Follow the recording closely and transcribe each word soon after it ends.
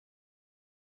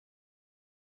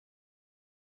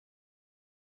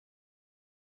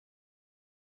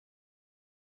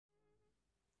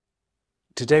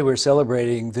Today we're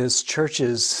celebrating this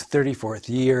church's 34th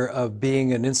year of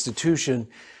being an institution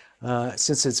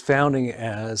since its founding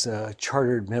as a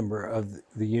chartered member of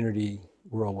the Unity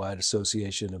Worldwide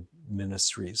Association of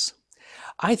Ministries.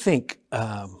 I think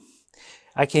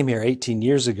I came here 18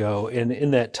 years ago, and in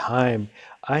that time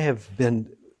I have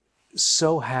been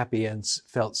so happy and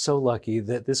felt so lucky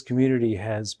that this community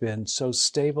has been so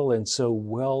stable and so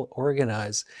well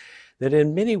organized that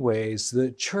in many ways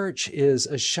the church is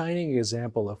a shining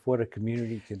example of what a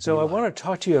community can do. So I want to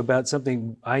talk to you about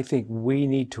something I think we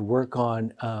need to work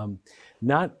on,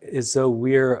 not as though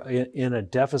we're in a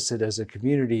deficit as a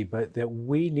community, but that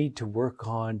we need to work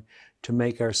on to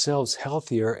make ourselves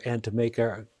healthier and to make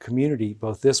our community,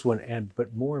 both this one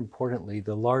but more importantly,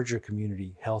 the larger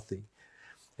community, healthy.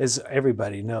 As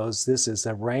everybody knows, this is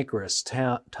a rancorous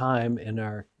time in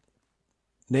our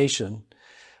nation.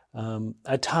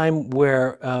 A time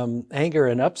where anger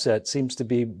and upset seems to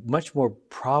be much more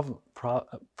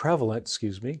prevalent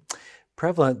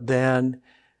than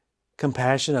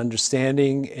compassion,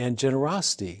 understanding, and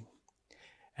generosity.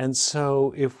 And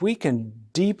so if we can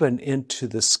deepen into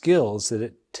the skills that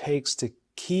it takes to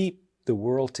keep the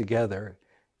world together,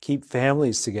 keep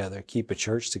families together, keep a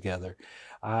church together,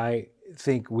 I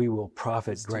think we will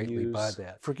profit greatly by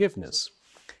that. Forgiveness,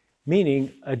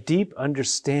 meaning a deep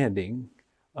understanding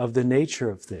of the nature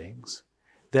of things,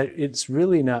 that it's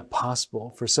really not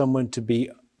possible for someone to be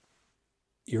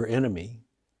your enemy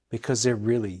because they're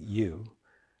really you.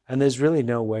 And there's really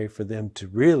no way for them to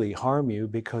really harm you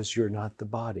because you're not the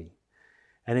body.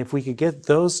 And if we could get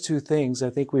those two things, I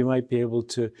think we might be able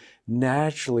to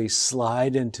naturally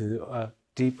slide into a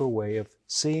deeper way of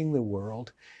seeing the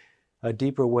world, a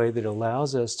deeper way that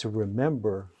allows us to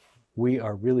remember we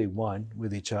are really one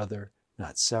with each other,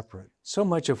 not separate. So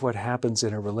much of what happens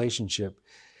in a relationship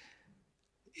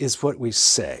is what we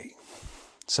say.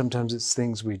 Sometimes it's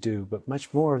things we do, but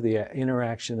much more of the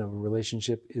interaction of a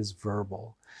relationship is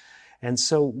verbal. And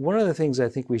so one of the things I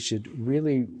think we should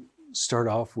really start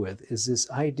off with is this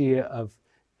idea of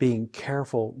being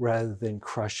careful rather than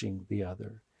crushing the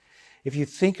other. If you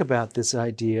think about this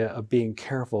idea of being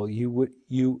careful,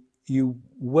 you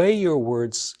weigh your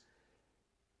words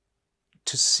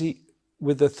to see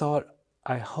with the thought,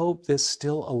 I hope this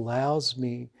still allows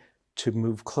me to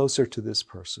move closer to this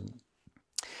person.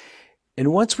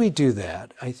 And once we do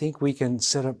that, I think we can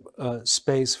set up a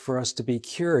space for us to be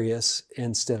curious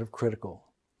instead of critical.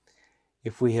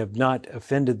 If we have not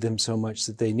offended them so much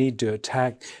that they need to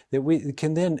attack, that we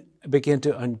can then begin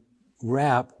to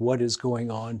unwrap what is going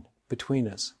on between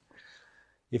us.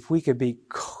 If we could be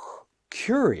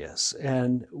curious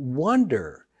and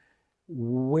wonder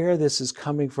where this is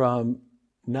coming from,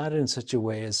 not in such a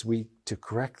way as to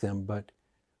correct them, but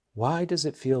why does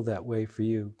it feel that way for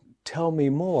you? Tell me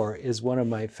more is one of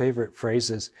my favorite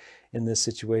phrases in this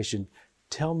situation.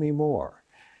 Tell me more.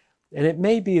 And it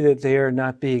may be that they are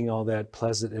not being all that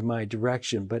pleasant in my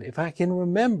direction, but if I can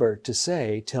remember to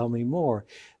say, tell me more,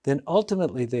 then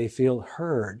ultimately they feel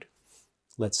heard.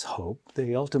 Let's hope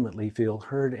they ultimately feel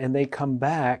heard, and they come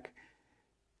back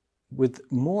with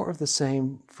more of the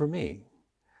same for me.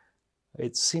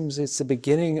 It seems it's the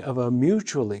beginning of a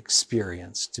mutual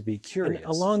experience to be curious. And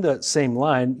along that same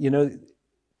line,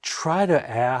 try to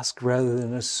ask rather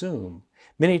than assume.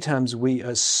 Many times we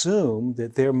assume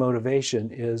that their motivation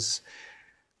is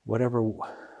whatever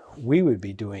we would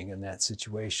be doing in that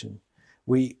situation.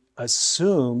 We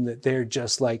assume that they're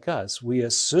just like us. We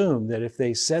assume that if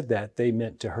they said that, they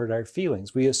meant to hurt our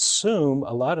feelings. We assume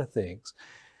a lot of things.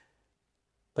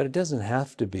 But it doesn't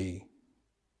have to be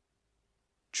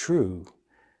true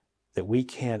that we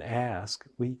can't ask.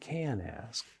 We can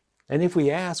ask. And if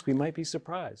we ask, we might be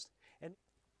surprised. And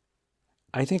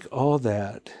I think all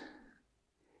that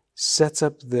sets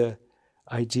up the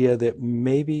idea that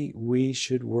maybe we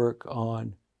should work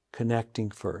on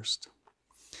connecting first.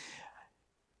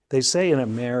 They say in a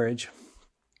marriage,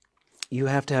 you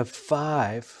have to have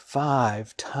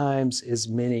five times as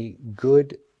many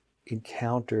good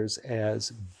encounters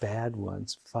as bad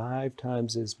ones, 5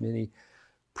 times as many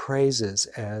praises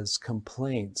as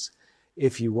complaints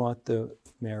if you want the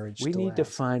marriage to last. We need to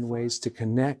find ways to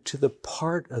connect to the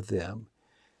part of them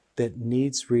that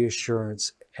needs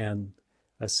reassurance and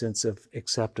a sense of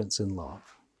acceptance and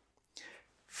love.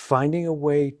 Finding a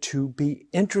way to be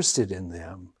interested in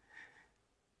them.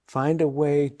 Find a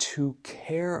way to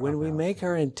care. When we make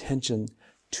our intention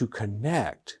to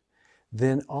connect,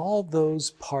 then all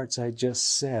those parts I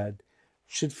just said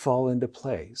should fall into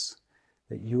place.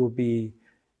 That you will be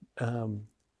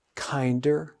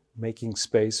kinder, making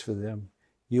space for them.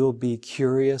 You'll be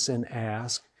curious and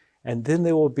ask, and then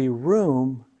there will be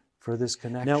room for this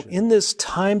connection. Now, in this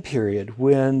time period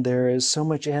when there is so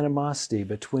much animosity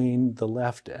between the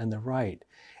left and the right,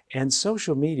 and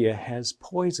social media has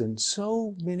poisoned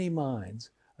so many minds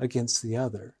against the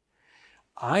other,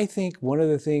 I think one of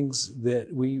the things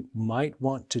that we might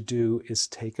want to do is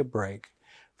take a break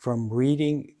from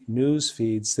reading news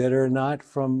feeds that are not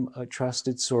from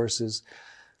trusted sources,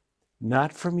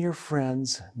 not from your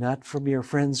friends, not from your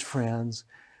friends' friends,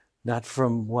 not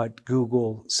from what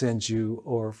Google sends you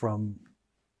or from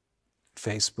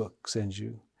Facebook sends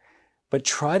you, but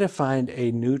try to find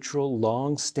a neutral,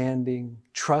 long-standing,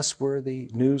 trustworthy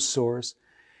news source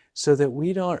so that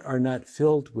we are not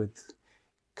filled with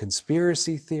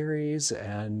conspiracy theories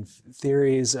and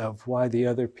theories of why the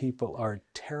other people are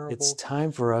terrible. It's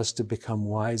time for us to become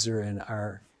wiser in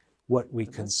what we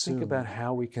consume. Let's think about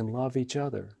how we can love each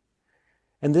other.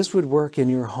 And this would work in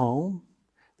your home.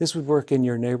 This would work in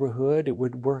your neighborhood. It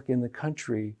would work in the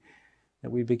country, that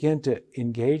we begin to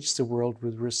engage the world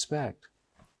with respect.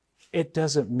 It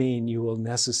doesn't mean you will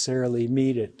necessarily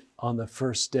meet it on the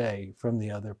first day from the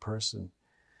other person.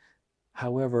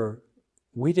 However,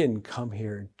 we didn't come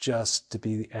here just to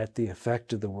be at the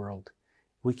effect of the world.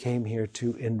 We came here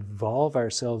to involve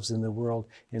ourselves in the world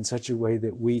in such a way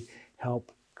that we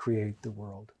help create the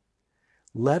world.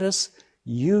 Let us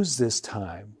use this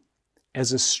time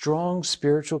as a strong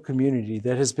spiritual community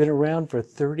that has been around for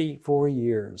 34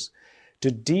 years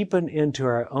to deepen into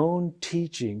our own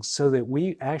teachings so that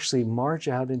we actually march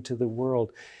out into the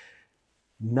world,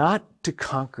 not to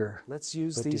conquer. Let's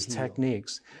use these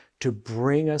techniques to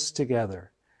bring us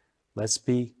together. Let's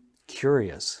be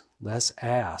curious. Let's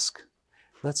ask.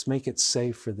 Let's make it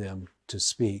safe for them to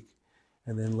speak.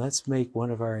 And then let's make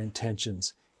one of our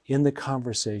intentions in the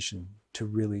conversation to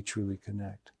really, truly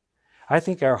connect. I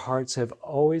think our hearts have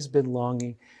always been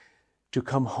longing to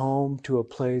come home to a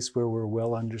place where we're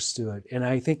well understood. And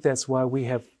I think that's why we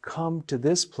have come to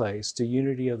this place, to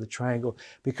Unity of the Triangle,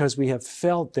 because we have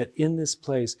felt that in this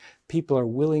place, people are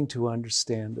willing to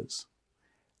understand us.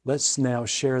 Let's now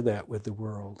share that with the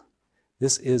world.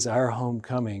 This is our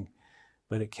homecoming,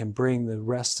 but it can bring the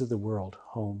rest of the world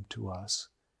home to us.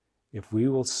 If we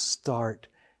will start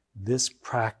this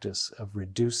practice of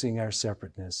reducing our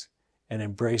separateness and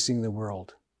embracing the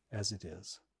world as it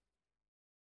is.